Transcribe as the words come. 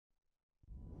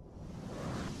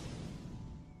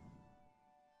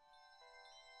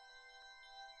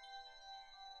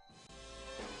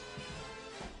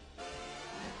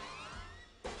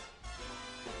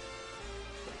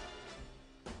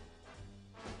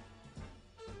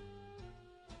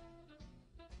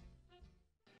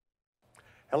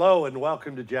Hello and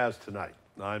welcome to Jazz Tonight.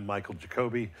 I'm Michael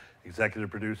Jacobi, executive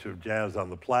producer of Jazz on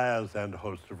the Plazz and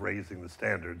host of Raising the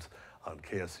Standards on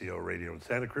KSCO Radio in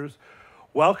Santa Cruz.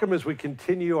 Welcome as we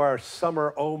continue our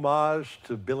summer homage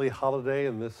to Billie Holiday,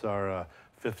 and this is our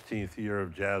 15th year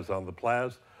of Jazz on the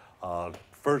Plazz.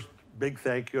 First, big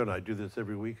thank you, and I do this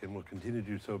every week and will continue to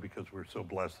do so because we're so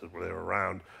blessed that they're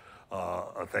around.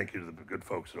 A thank you to the good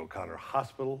folks at O'Connor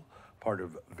Hospital, part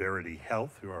of Verity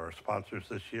Health, who are our sponsors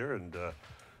this year, and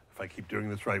if I keep doing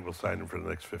this right, we'll sign them for the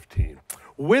next 15.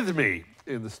 With me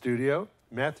in the studio,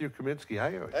 Matthew Kaminski.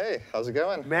 Hi, hey, how's it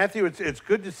going? Matthew, it's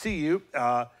good to see you.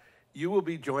 You will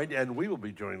be joined, and we will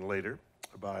be joined later,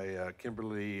 by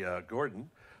Kimberly Gordon,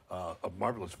 a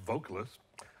marvelous vocalist.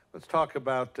 Let's talk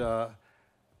about,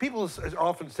 people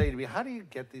often say to me, how do you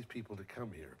get these people to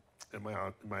come here? And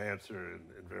my answer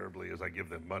invariably is I give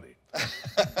them money.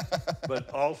 But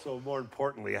also, more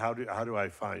importantly, how do I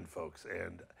find folks?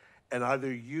 And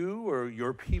either you or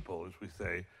your people, as we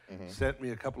say, sent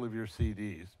me a couple of your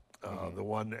CDs, the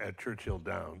one at Churchill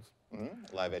Downs.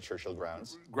 Live at Churchill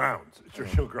Grounds.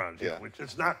 Churchill Grounds, yeah, which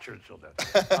is not Churchill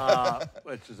Downs,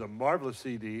 which is a marvelous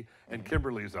CD, and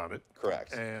Kimberly's on it.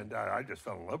 Correct. And I just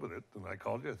fell in love with it, and I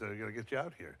called you, I said, I gotta get you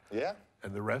out here. Yeah.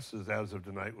 And the rest is, as of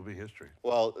tonight, will be history.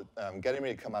 Well, getting me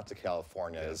to come out to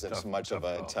California is much of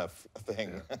a tough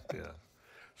thing. Yeah.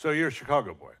 So you're a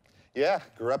Chicago boy. Yeah,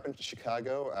 grew up in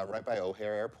Chicago, right by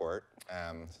O'Hare Airport.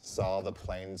 Saw the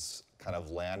planes kind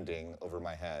of landing over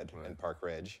my head in Park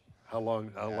Ridge. How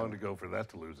long to go for that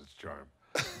to lose its charm?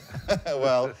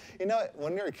 Well, you know,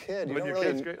 when you're a kid, you don't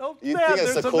really, you man, think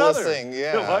it's the coolest thing.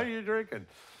 Yeah. Why are you drinking?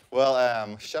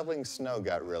 Well, shoveling snow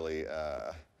got really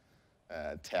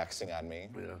taxing on me.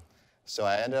 Yeah. So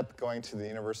I ended up going to the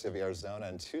University of Arizona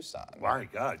in Tucson. My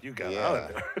God, you got out of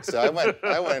there. So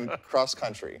I went cross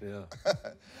country. Yeah.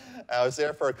 I was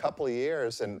there for a couple of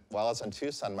years, and while I was in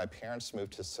Tucson, my parents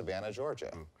moved to Savannah,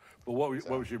 Georgia. But what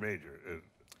was your major?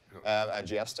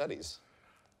 Jazz studies.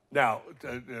 Now,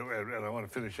 and I want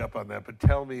to finish up on that, but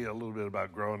tell me a little bit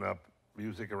about growing up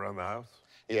music around the house.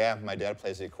 Yeah, my dad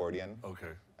plays the accordion.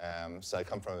 Okay. So I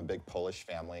come from a big Polish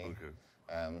family. Okay.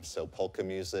 So polka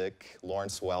music,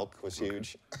 Lawrence Welk was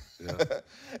huge. Yeah.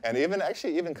 And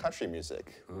even country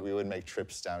music. We would make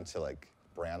trips down to like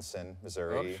Branson,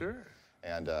 Missouri. Oh, sure.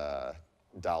 And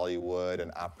Dollywood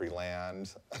and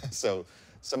Opryland. So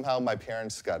somehow my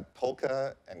parents got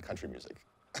polka and country music.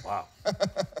 Wow.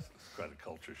 Quite a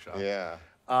culture shock. Yeah.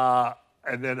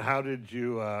 And then how did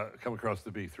you come across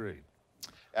the B3?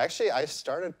 Actually, I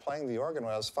started playing the organ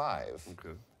when I was 5.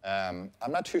 Okay. I'm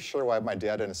not too sure why my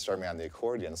dad didn't start me on the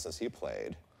accordion since he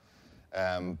played.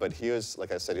 But he was,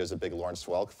 like I said, he was a big Lawrence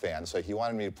Welk fan, so he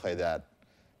wanted me to play that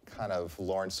kind of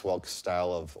Lawrence Welk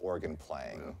style of organ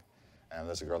playing. Yeah. And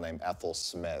there's a girl named Ethel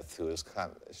Smith who is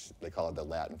they call it the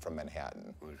Latin from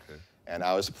Manhattan. Okay. And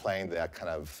I was playing that kind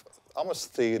of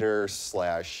almost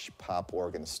theater/pop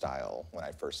organ style when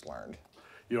I first learned.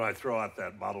 You know, I throw out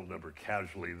that model number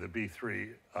casually. The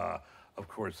B3, of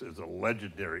course, is a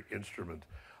legendary instrument.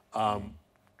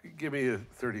 Give me a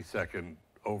 30-second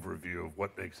overview of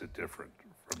what makes it different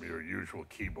from your usual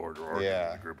keyboard or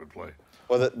organ the group would play.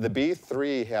 Well, the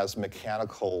B3 has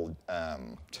mechanical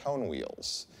tone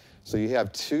wheels. So you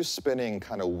have 2 spinning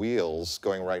kind of wheels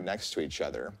going right next to each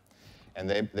other, and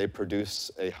they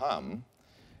produce a hum.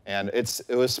 And it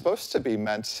was supposed to be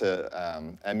meant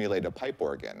to emulate a pipe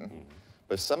organ,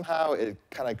 but somehow it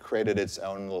kind of created its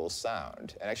own little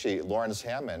sound. And actually, Lawrence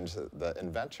Hammond, the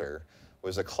inventor,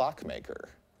 was a clockmaker.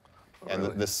 And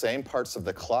the same parts of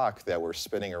the clock that were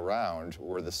spinning around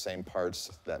were the same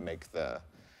parts that make the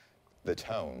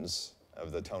tones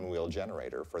of the tone wheel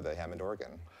generator for the Hammond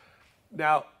organ.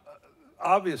 Now,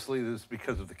 obviously, this is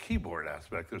because of the keyboard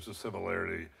aspect. There's a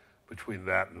similarity between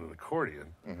that and an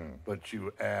accordion, but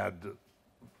you add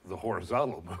the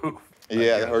horizontal move.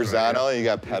 Yeah, the horizontal, right? You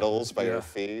got pedals by your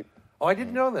feet. Oh, I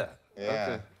didn't know that.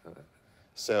 Yeah. Okay.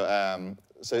 So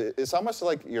it's almost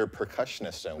like you're a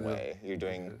percussionist in a way. You're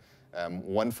doing,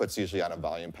 one foot's usually on a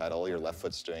volume pedal, your left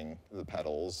foot's doing the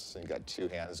pedals, and you got 2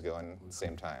 hands going at the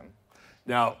same time.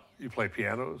 Now, you play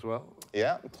piano as well?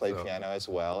 Yeah, play piano as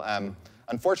well.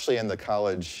 Unfortunately, in the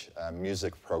college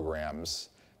music programs,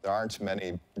 there aren't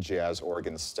many jazz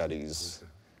organ studies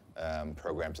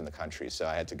programs in the country, so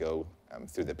I had to go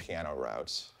through the piano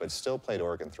routes, but still played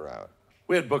organ throughout.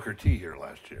 We had Booker T here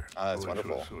last year. Oh, that's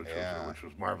wonderful. Which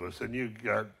was marvelous. And you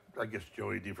got, I guess,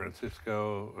 Joey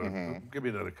DeFrancisco. Give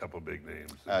me another couple big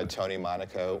names. Tony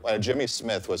Monaco. Jimmy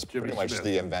Smith was pretty much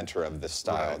the inventor of this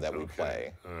style that we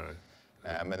play. All right.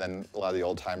 And then a lot of the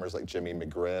old timers like Jimmy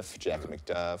McGriff, Jackie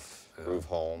McDuff, Groove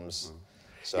Holmes.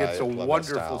 So it's a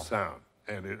wonderful sound.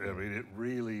 And I mean, it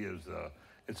really is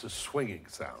it's a swinging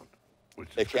sound, which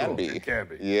is It can cool. be. It can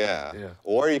be. Yeah. Yeah.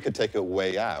 Or you could take it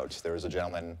way out. There was a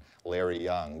gentleman, Larry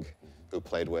Young, who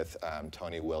played with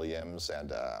Tony Williams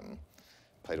and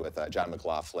played with John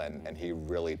McLaughlin, and he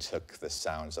really took the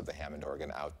sounds of the Hammond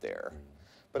organ out there.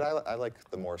 But I like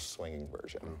the more swinging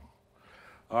version.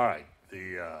 All right,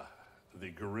 the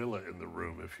gorilla in the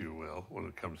room, if you will, when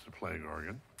it comes to playing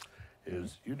organ,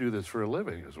 is you do this for a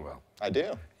living as well. I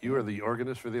do. You are the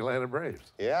organist for the Atlanta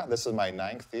Braves. Yeah, this is my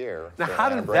 9th year. Now, for how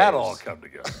Atlanta did that Braves. all come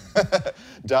together?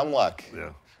 Dumb luck.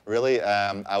 Yeah. Really,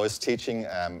 I was teaching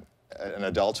an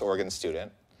adult organ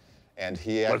student, and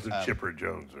he It wasn't Chipper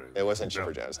Jones, right? It wasn't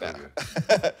Chipper Jones, no.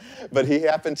 Okay. But he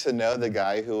happened to know the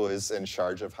guy who was in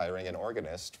charge of hiring an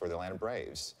organist for the Atlanta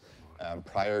Braves.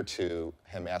 Prior to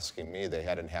him asking me, they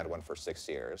hadn't had one for 6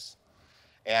 years.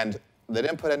 And they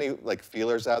didn't put any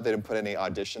feelers out, they didn't put any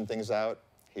audition things out.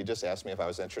 He just asked me if I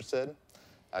was interested.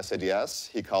 I said yes.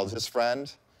 He called his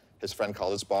friend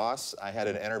called his boss. I had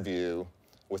an interview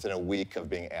within a week of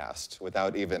being asked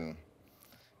without even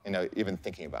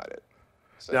thinking about it.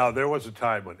 So, Now, there was a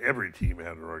time when every team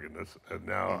had an organist, and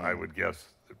now I would guess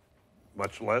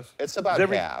much less. It's about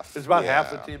half. It's about half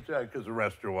the yeah. teams, because the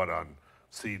rest are on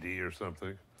CD or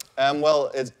something.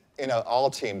 Well, all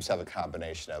teams have a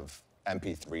combination of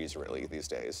MP3s really these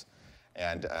days,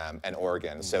 and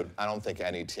organ. So I don't think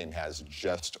any team has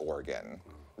just organ.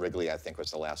 Wrigley, I think, was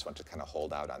the last one to kind of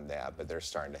hold out on that, but they're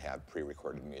starting to have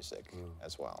pre-recorded music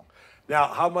as well. Now,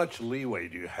 how much leeway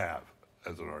do you have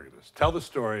as an organist? Tell the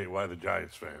story why the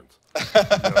Giants fans.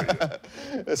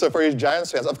 So for you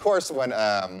Giants fans, of course, when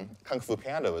Kung Fu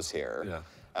Panda was here, Yeah.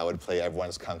 I would play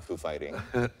everyone's Kung Fu fighting.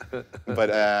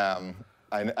 But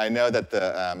I know that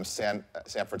the San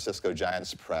Francisco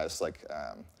Giants press, I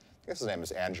guess his name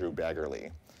is Andrew Baggerly,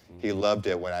 he loved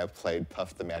it when I played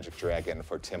Puff the Magic Dragon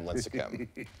for Tim Lincecum.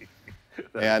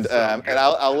 And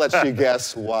I'll let you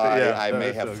guess why Yeah, I may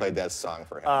that's have so played that song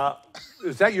for him.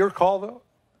 Is that your call, though?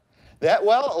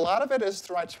 Well, a lot of it is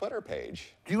through my Twitter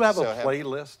page. Do you have So a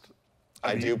playlist?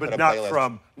 I do but put a not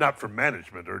playlist. not from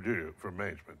management, or do you? From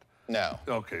management? No.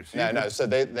 Okay. So No. So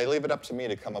they leave it up to me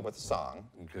to come up with a song,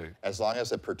 Okay. as long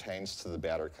as it pertains to the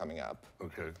batter coming up.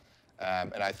 Okay.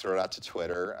 And I throw it out to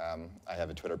Twitter. I have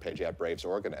a Twitter page at Braves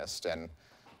Organist, and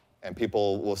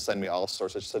people will send me all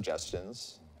sorts of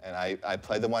suggestions, and I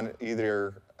play the one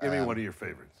either. Give me one of your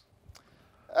favorites.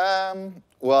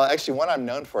 Well, actually, one I'm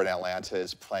known for in Atlanta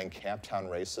is playing Camptown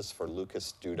Races for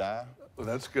Lucas Duda. Well,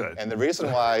 that's good. And the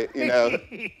reason why,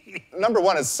 number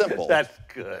one, it's simple. That's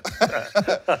good.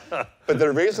 But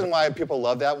the reason why people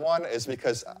love that one is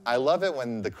because I love it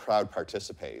when the crowd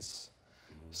participates.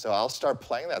 So I'll start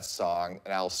playing that song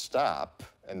and I'll stop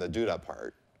in the Duda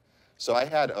part. So I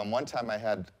had, one time I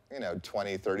had,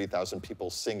 20, 30,000 people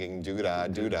singing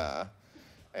Duda, Duda.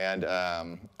 And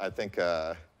I think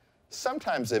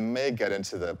sometimes it may get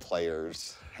into the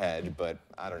player's head, but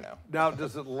I don't know. Now,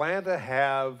 does Atlanta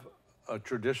have a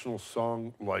traditional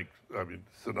song like,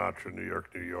 Sinatra, New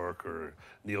York, or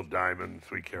Neil Diamond,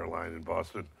 Sweet Caroline in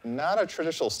Boston? Not a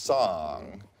traditional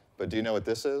song, but do you know what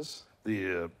this is?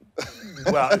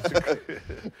 Well,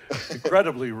 it's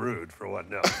incredibly rude for one.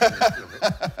 No,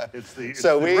 it's the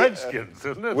Redskins,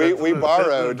 isn't it? We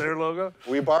borrowed their logo.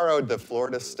 We borrowed the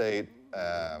Florida State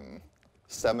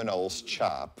Seminoles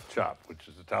chop. Chop, which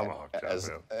is a tomahawk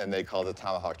chop. And they called it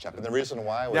tomahawk chop. And the reason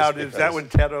why was Now, is that when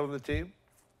Ted owned the team?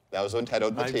 That was when Ted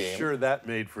owned the team. I'm sure that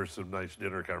made for some nice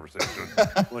dinner conversation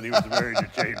when he was married to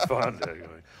Jane Fonda.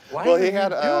 Going, well, he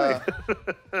had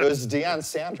it was Deion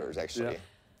Sanders actually.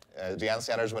 Yeah. Deion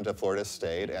Sanders went to Florida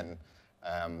State, and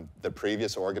the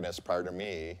previous organist prior to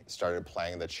me started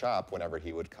playing the chop whenever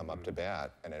he would come up to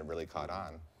bat, and it really caught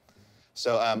on.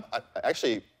 So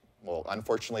actually, well,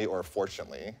 unfortunately or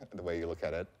fortunately, the way you look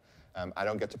at it, I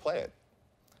don't get to play it.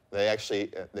 They actually,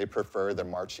 they prefer the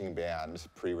marching band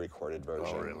pre-recorded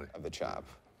version of the chop.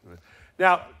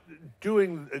 Now,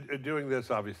 doing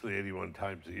this obviously 81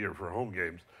 times a year for home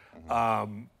games,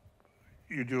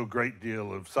 you do a great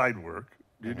deal of side work.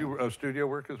 Do you do studio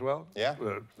work as well? Yeah,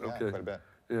 okay. Quite a bit.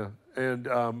 Yeah, and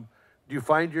do you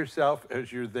find yourself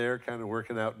as you're there kind of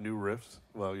working out new riffs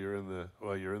while you're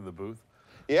in the booth?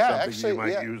 Yeah, something actually, you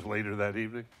might use later that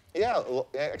evening. Yeah,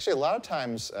 actually, a lot of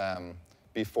times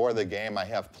before the game, I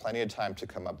have plenty of time to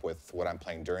come up with what I'm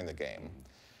playing during the game.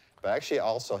 But I actually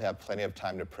also have plenty of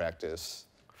time to practice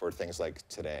for things like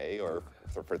today, or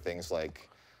for things like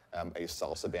a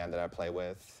salsa band that I play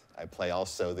with. I play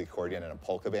also the accordion in a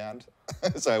polka band.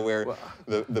 So I wear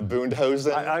the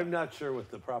Boondhosen. I'm not sure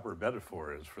what the proper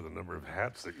metaphor is for the number of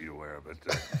hats that you wear,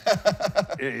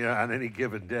 but Yeah, on any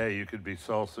given day, you could be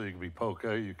salsa, you could be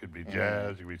polka, you could be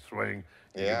jazz, you could be swing,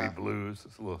 you could be blues.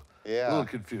 It's a little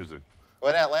confusing.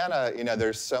 Well, in Atlanta, you know,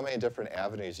 there's so many different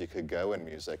avenues you could go in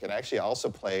music. And I actually also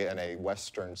play in a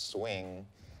Western swing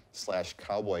 /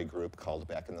 cowboy group called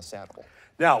Back in the Saddle.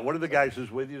 Now, one of the guys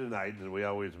who's with you tonight, and we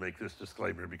always make this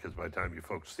disclaimer because by the time you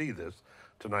folks see this,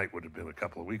 tonight would have been a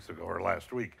couple of weeks ago or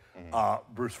last week.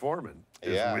 Bruce Foreman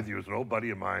is with you. He's an old buddy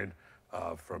of mine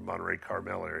from Monterey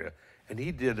Carmel area, and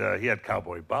he had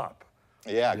Cowboy Bop.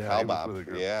 Yeah, Cow Bop.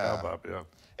 Cow Bop, yeah.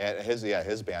 And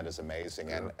his band is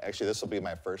amazing. And actually, this will be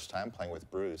my first time playing with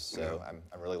Bruce, so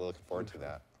I'm really looking forward to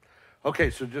that.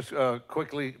 Okay, so just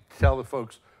quickly tell the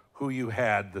folks who you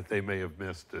had that they may have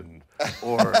missed, and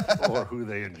or who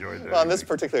they enjoyed. Well, on this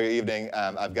particular evening,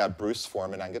 I've got Bruce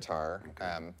Foreman on guitar,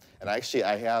 and actually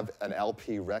I have an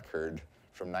LP record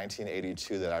from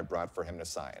 1982 that I brought for him to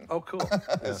sign. Oh, cool.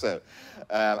 So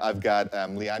I've got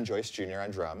Leon Joyce Jr. on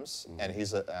drums, and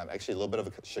he's actually a little bit of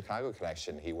a Chicago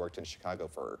connection. He worked in Chicago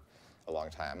for a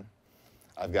long time.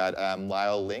 I've got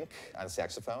Lyle Link on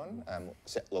saxophone,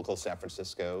 local San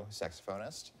Francisco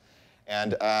saxophonist,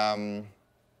 and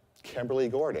Kimberly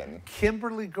Gordon.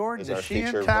 Kimberly Gordon, is she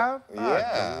in town?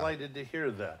 I'm delighted to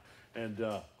hear that. And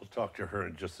we'll talk to her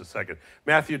in just a second.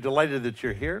 Matthew, delighted that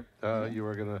you're here. You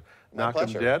were going to knock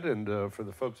them dead. And for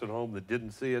the folks at home that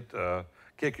didn't see it,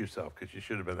 kick yourself because you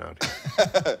should have been out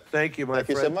here. Thank you, my friend.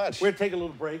 Thank you so much. We're going to take a little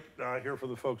break here from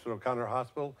the folks at O'Connor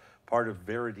Hospital, part of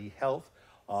Verity Health.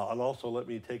 And also let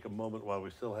me take a moment while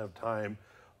we still have time.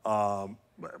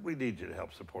 We need you to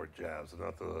help support jazz. And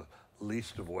not the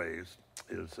least of ways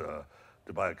is to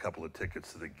buy a couple of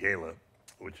tickets to the gala,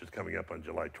 which is coming up on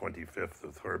July 25th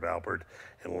with Herb Alpert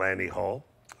and Lanny Hall.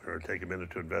 Or take a minute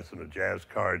to invest in a jazz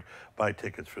card, buy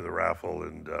tickets for the raffle,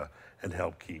 and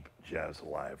help keep jazz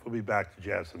alive. We'll be back to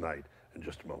Jazz Tonight in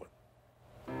just a moment.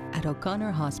 At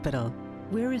O'Connor Hospital,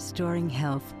 we're restoring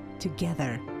health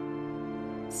together.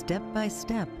 Step by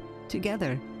step,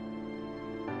 together.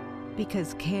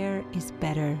 Because care is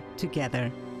better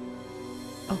together.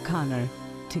 O'Connor,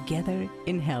 together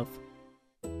in health.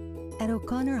 At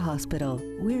O'Connor Hospital,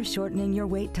 we're shortening your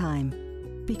wait time.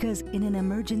 Because in an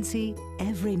emergency,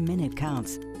 every minute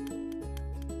counts.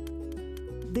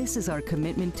 This is our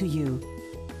commitment to you.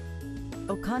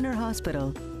 O'Connor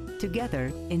Hospital,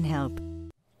 together in health.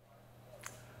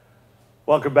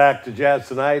 Welcome back to Jazz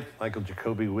Tonight. Michael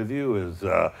Jacobi with you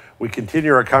as we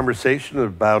continue our conversation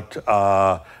about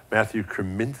Matthew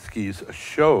Kaminski's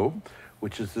show,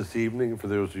 which is this evening. For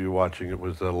those of you watching, it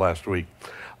was last week.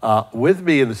 With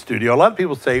me in the studio, a lot of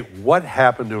people say, what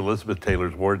happened to Elizabeth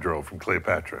Taylor's wardrobe from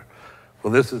Cleopatra?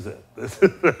 Well, this is it.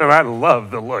 And I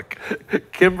love the look.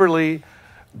 Kimberly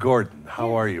Gordon,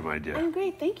 how are you, my dear? I'm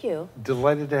great, thank you.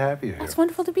 Delighted to have you here. It's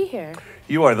wonderful to be here.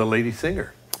 You are the lady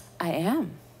singer. I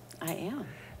am.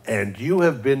 And you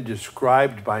have been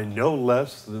described by no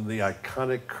less than the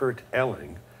iconic Kurt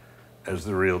Elling as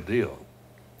the real deal.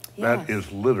 Yes. That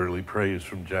is literally praise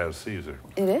from Jazz Caesar.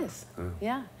 It is,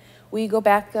 yeah. We go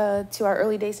back to our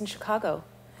early days in Chicago.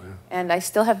 Yeah. And I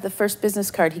still have the first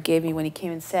business card he gave me when he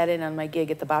came and sat in on my gig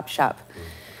at the Bop Shop.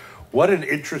 What an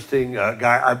interesting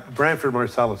guy. Branford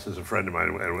Marsalis is a friend of mine,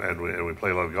 and we play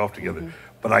a lot of golf together.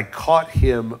 But I caught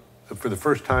him for the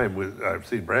first time I've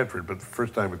seen Branford, but the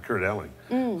first time with Kurt Elling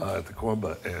at the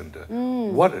Quamba.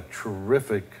 And what a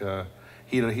terrific,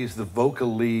 he's the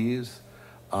vocalese,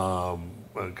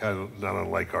 kind of not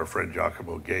unlike our friend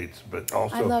Giacomo Gates, but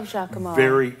also I love Giacomo.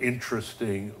 Very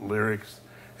interesting lyrics.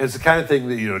 It's the kind of thing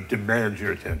that demands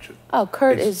your attention. Oh,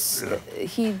 Kurt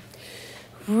he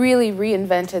really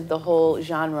reinvented the whole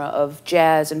genre of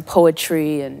jazz and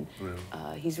poetry, and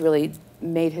he's really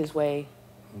made his way.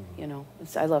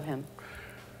 I love him.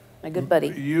 My good buddy.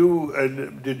 Did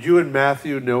you and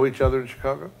Matthew know each other in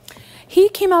Chicago? He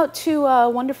came out to a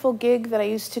wonderful gig that I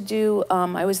used to do.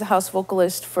 I was the house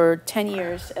vocalist for 10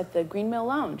 years at the Green Mill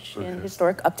Lounge in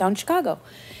historic uptown Chicago.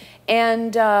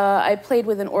 And I played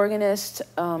with an organist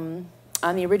on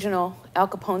the original Al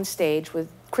Capone stage with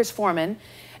Chris Foreman.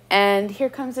 And here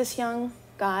comes this young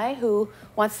guy who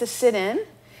wants to sit in.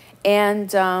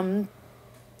 And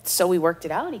so we worked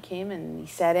it out. He came and he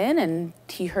sat in, and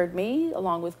he heard me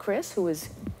along with Chris, who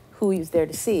he was there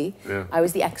to see. Yeah. I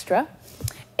was the extra.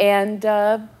 And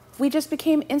we just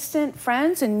became instant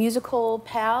friends and musical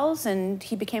pals, and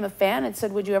he became a fan and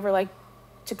said, would you ever like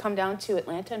to come down to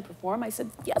Atlanta and perform? I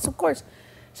said, yes, of course.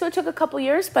 So it took a couple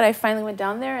years, but I finally went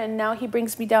down there, and now he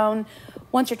brings me down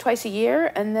once or twice a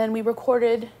year, and then we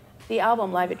recorded the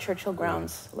album live at Churchill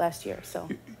Grounds last year. So,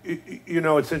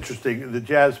 it's interesting. The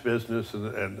jazz business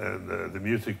and the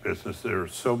music business, there are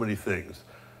so many things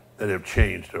that have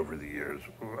changed over the years,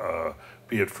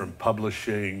 be it from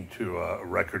publishing to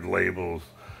record labels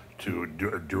to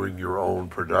doing your own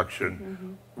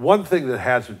production. One thing that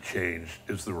hasn't changed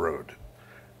is the road,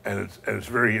 and it's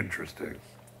very interesting,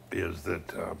 is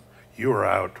that you were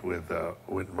out with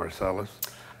Wynton Marsalis.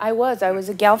 I was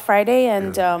a Gal Friday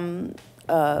and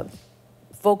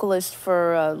vocalist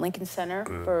for Lincoln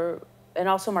Center and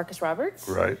also Marcus Roberts.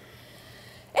 Right.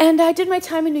 And I did my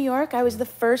time in New York. I was the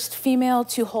first female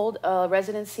to hold a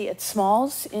residency at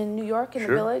Smalls in New York in the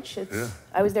Village.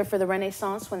 I was there for the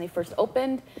Renaissance when they first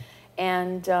opened.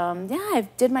 And yeah, I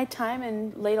did my time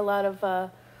and laid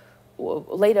a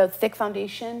thick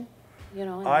foundation, you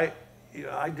know.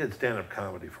 I did stand-up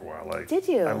comedy for a while. Did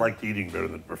you? I liked eating better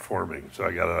than performing, so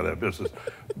I got out of that business.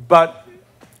 But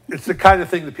it's the kind of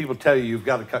thing that people tell you, you've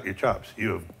got to cut your chops.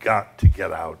 You have got to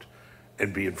get out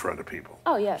and be in front of people.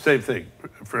 Oh, yes. Same thing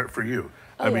for you.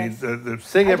 I mean,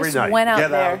 sing every night,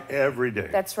 get out every day.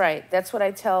 That's right. That's what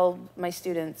I tell my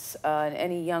students, and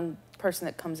any young person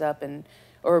that comes up,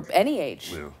 or any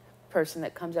age person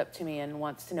that comes up to me and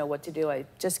wants to know what to do. I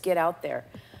just get out there.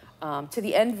 To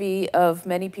the envy of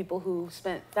many people who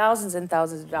spent thousands and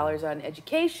thousands of dollars on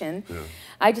education,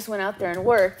 I just went out there and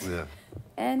worked,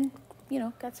 and you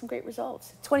know, got some great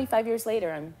results. 25 years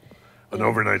later, I'm an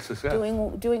overnight success.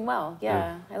 Doing well.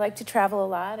 Yeah, I like to travel a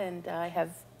lot, and I have,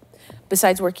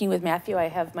 besides working with Matthew, I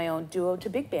have my own duo to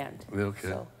big band. Okay.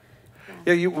 So,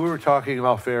 we were talking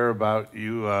off air about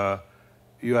you.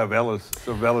 You have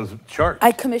some of Ella's charts.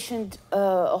 I commissioned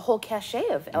a whole cachet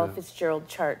of Ella Fitzgerald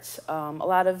charts. A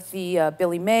lot of the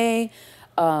Billy May,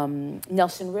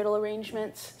 Nelson Riddle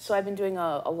arrangements. So I've been doing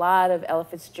a lot of Ella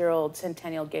Fitzgerald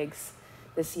centennial gigs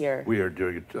this year. We are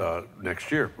doing it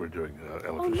next year. We're doing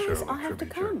Ella Fitzgerald. I'll have to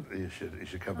come. You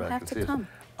should come back and see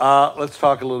us. Let's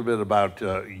talk a little bit about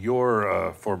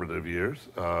your formative years.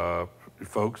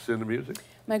 Folks into music.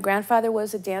 My grandfather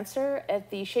was a dancer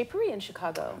at the Chez Paris in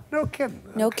Chicago. No kidding.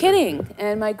 No kidding.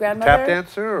 And my grandmother... Tap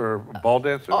dancer or ball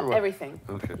dancer? Oh, everything.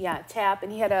 Okay. Yeah, tap.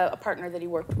 And he had a partner that he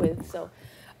worked with. So,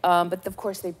 but of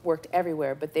course they worked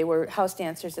everywhere. But they were house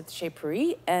dancers at the Chez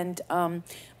Paris. And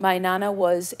my nana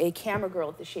was a camera girl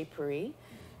at the Chez Paris.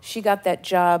 She got that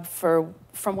job from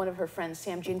one of her friends,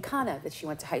 Sam Giancana, that she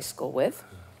went to high school with.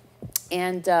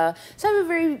 And so I have a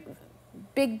very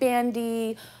big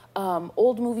bandy...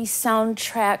 old movie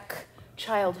soundtrack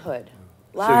childhood.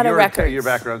 A lot of records. So your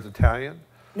background's Italian?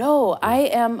 No, I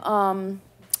am,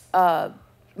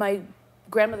 my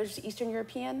grandmother's Eastern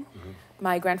European,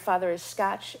 my grandfather is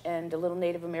Scotch and a little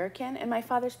Native American, and my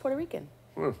father's Puerto Rican.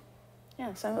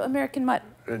 Yeah, so I'm an American mutt.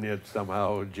 And yet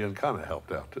somehow Giancana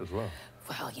helped out as well.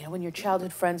 Well, you know, when you're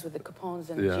childhood friends with the Capones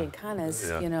and the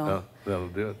Giancanas, you know, that'll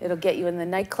do it. It'll get you in the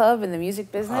nightclub and the music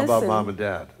business. How about mom and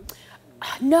dad?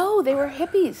 No, they were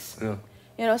hippies. Yeah.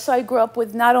 You know, so I grew up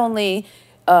with not only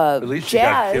at least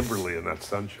jazz. You got Kimberly in that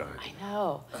sunshine. I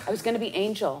know. I was going to be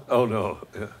Angel. Oh, no.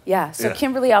 Yeah, so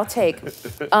Kimberly I'll take.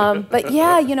 But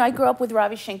yeah, you know, I grew up with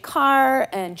Ravi Shankar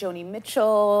and Joni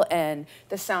Mitchell and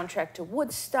the soundtrack to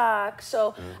Woodstock.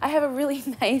 So I have a really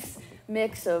nice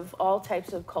mix of all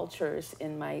types of cultures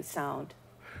in my sound.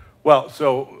 Well,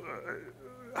 so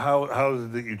how is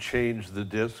it that you changed the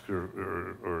disc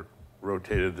or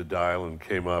rotated the dial and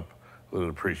came up with an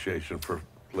appreciation for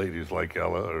ladies like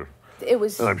Ella, and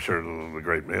I'm sure the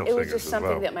great male singers as well. It was just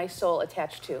something that my soul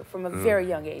attached to from a very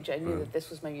young age. I knew that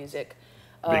this was my music.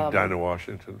 Big Dinah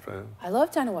Washington fan? I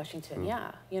love Dinah Washington,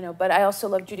 yeah. You know, but I also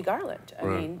love Judy Garland. I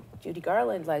mean, Judy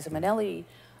Garland, Liza Minnelli.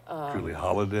 Julie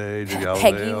Holiday,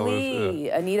 Peggy Lee,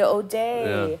 Anita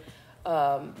O'Day.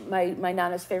 My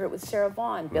nana's favorite was Sarah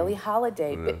Vaughan, Billie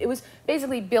Holiday. It was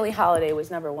basically Billie Holiday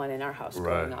was #1 in our house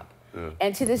growing up.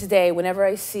 And to this day, whenever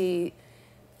I see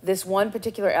this one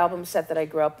particular album set that I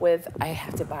grew up with, I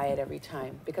have to buy it every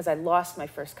time because I lost my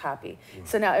first copy.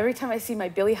 So now every time I see my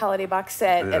Billie Holiday box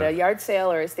set at a yard sale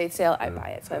or estate sale, I buy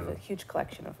it. So I have a huge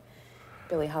collection of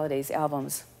Billie Holiday's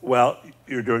albums. Well,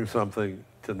 you're doing something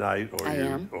tonight, or I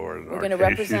am. Or in our case,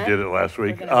 represent. You did it last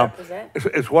week.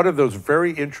 It's one of those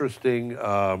very interesting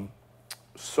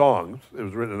songs. It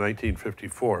was written in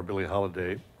 1954. Billie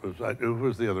Holiday. Who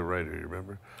was the other writer? You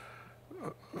remember?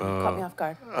 Caught me off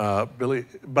guard. Billy,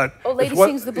 but Lady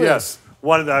Sings the Blues. Yes,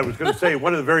 I was going to say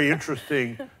one of the very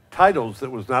interesting titles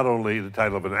that was not only the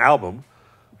title of an album,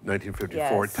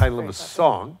 1954, title of a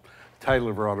song, title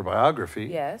of her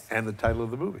autobiography, and the title of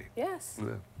the movie. Yes,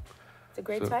 it's a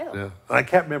great title. Yeah, I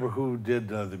can't remember who did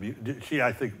the music. She,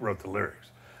 I think, wrote the lyrics.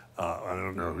 I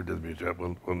don't know who did the music.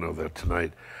 We'll know that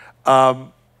tonight.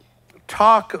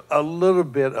 Talk a little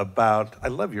bit about. I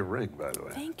love your ring, by the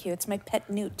way. Thank you. It's my pet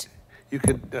newt. You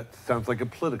could, that sounds like a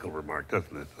political remark,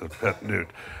 doesn't it? A pet newt.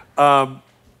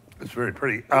 It's very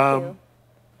pretty. Thank you.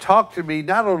 Talk to me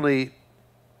not only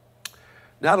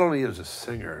as a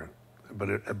singer,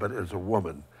 but as a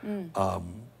woman.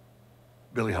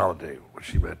 Billie Holiday, what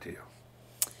she meant to you.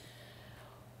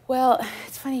 Well,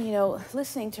 it's funny, you know,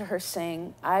 listening to her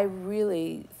sing, I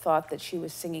really thought that she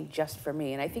was singing just for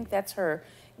me. And I think that's her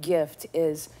gift,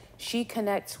 is she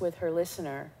connects with her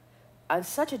listener on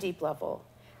such a deep level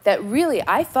that really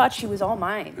I thought she was all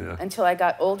mine until I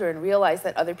got older and realized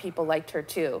that other people liked her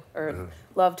too, or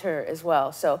loved her as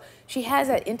well. So she has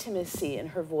that intimacy in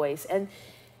her voice and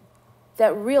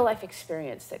that real life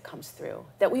experience that comes through,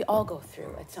 that we all go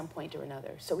through at some point or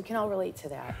another. So we can all relate to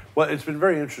that. Well, it's been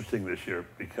very interesting this year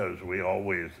because we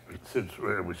always, since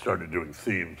we started doing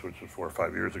themes, which was 4 or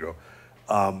 5 years ago,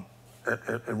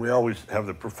 and we always have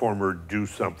the performer do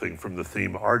something from the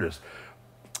theme artist.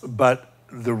 But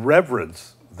the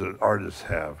reverence the artists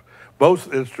have,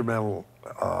 both instrumental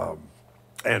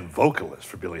and vocalist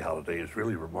for Billie Holiday, is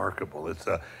really remarkable. It's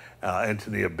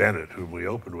Antonia Bennett, whom we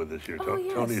opened with this year,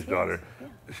 Tony's daughter. Yeah.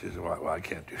 She said, well, I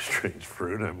can't do strange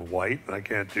fruit. I'm white, and I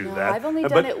can't do that. I've only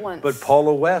done it once. But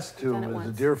Paula West, who is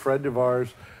a dear friend of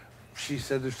ours, she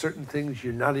said there's certain things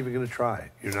you're not even going to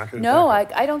try. You're not going to No,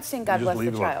 I don't sing God Bless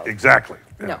the Child. Exactly.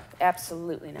 Yeah. No,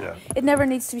 absolutely not. Yeah. It never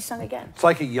needs to be sung again. It's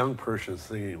like a young person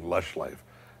singing Lush Life.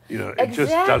 You know, it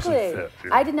just doesn't fit. You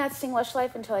know? I did not sing Lush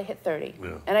Life until I hit 30.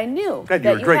 Yeah. And I knew and that you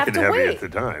were drinking have to heavy wait. at the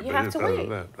time. You have to wait.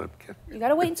 You got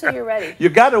to wait until you're ready. You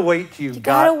got to wait till you've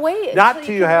got. You got to wait. Not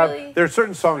till you have. Really, there are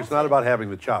certain songs not about having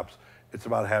the chops. It's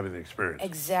about having the experience.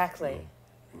 Exactly.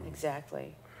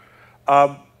 Exactly.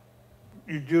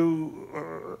 You do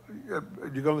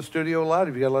you go in the studio a lot?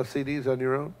 Have you got a lot of CDs on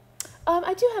your own?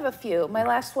 I do have a few. My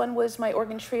last one was my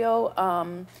organ trio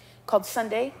called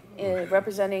Sunday,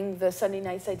 representing the Sunday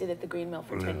nights I did at the Green Mill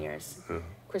for 10 years.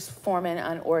 Chris Foreman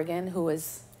on organ, who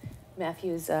was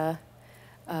Matthew's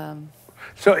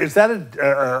so is that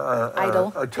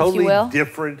idol, a totally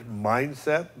different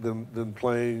mindset than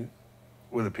playing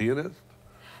with a pianist?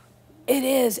 It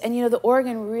is, and you know, the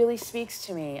organ really speaks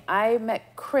to me. I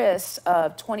met Chris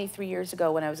 23 years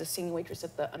ago when I was a singing waitress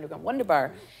at the Underground Wonder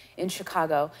Bar in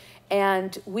Chicago,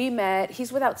 and we met.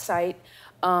 He's without sight.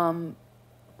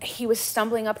 He was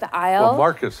stumbling up the aisle. Well,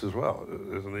 Marcus as well,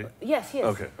 isn't he? Yes, he is.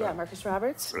 Okay. Yeah, Marcus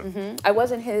Roberts. I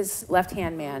wasn't his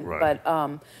left-hand man, right.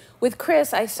 but with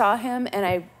Chris, I saw him, and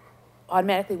I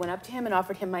automatically went up to him and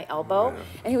offered him my elbow,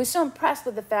 and he was so impressed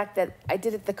with the fact that I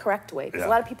did it the correct way, because a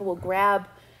lot of people will grab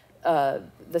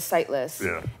the sightless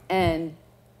and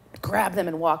grab them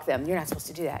and walk them. You're not supposed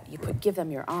to do that. You give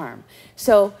them your arm.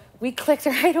 So we clicked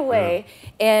right away,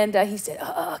 and he said,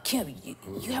 Kim,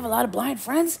 you have a lot of blind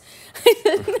friends? I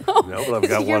said, no, but I've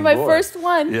got you're one my more. first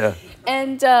one. Yeah.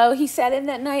 And he sat in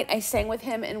that night. I sang with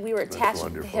him, and we were attached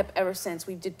at the hip ever since.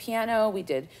 We did piano, we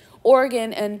did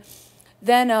organ, and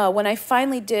then when I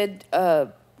finally did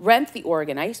rent the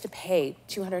organ, I used to pay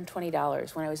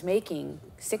 $220 when I was making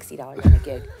 $60 on a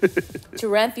gig to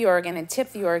rent the organ and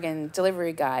tip the organ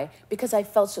delivery guy, because I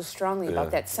felt so strongly about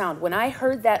that sound. When I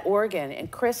heard that organ and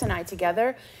Chris and I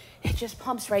together, it just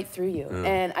pumps right through you.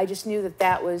 And I just knew that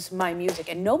that was my music.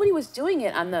 And nobody was doing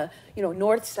it on the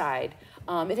north side.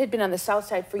 It had been on the south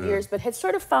side for years, but had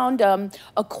sort of found a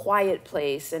quiet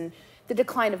place. And the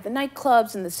decline of the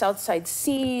nightclubs and the south side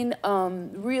scene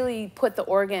really put the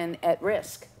organ at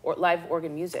risk, or live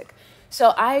organ music.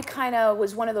 So I kind of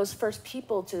was one of those first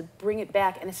people to bring it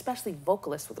back, and especially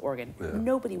vocalists with organ.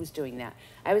 Nobody was doing that.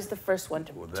 I was the first one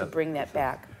to bring that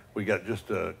back. We got just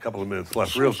a couple of minutes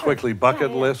left. Real quickly,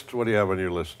 bucket list. What do you have on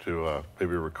your list to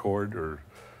maybe record or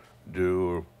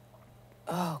do?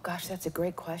 Oh, gosh, that's a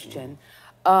great question.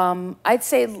 I'd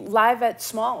say live at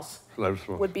Smalls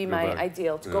would be my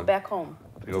ideal, to go back home.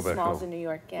 To go back Smalls home in New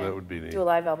York, That would be neat. Do a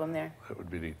live album there. That would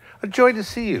be neat. A joy to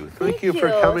see you. Thank you for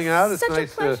coming out. It's Such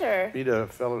nice a pleasure. to meet a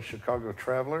fellow Chicago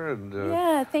traveler. And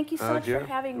yeah, thank you so much for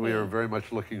having me. We are very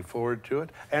much looking forward to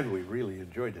it, and we really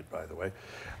enjoyed it, by the way.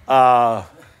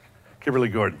 Kimberly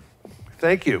Gordon,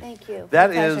 thank you. Thank you.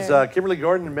 That is Kimberly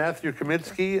Gordon and Matthew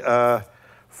Kaminski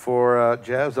for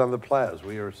Jazz on the Plazz.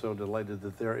 We are so delighted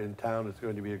that they're in town. It's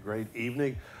going to be a great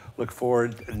evening. Look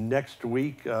forward next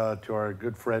week to our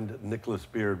good friend Nicholas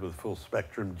Beard with Full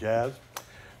Spectrum Jazz.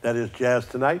 That is Jazz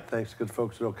Tonight. Thanks to good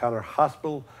folks at O'Connor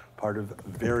Hospital, part of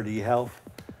Verity Health.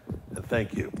 And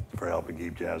thank you for helping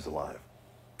keep jazz alive.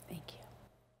 Thank you.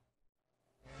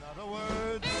 In other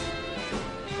words,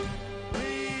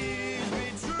 please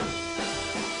be true.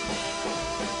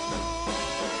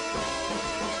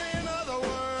 In other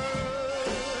words,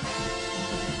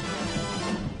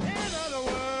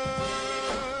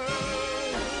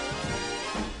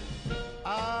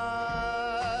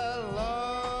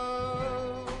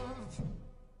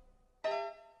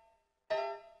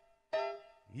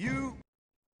 You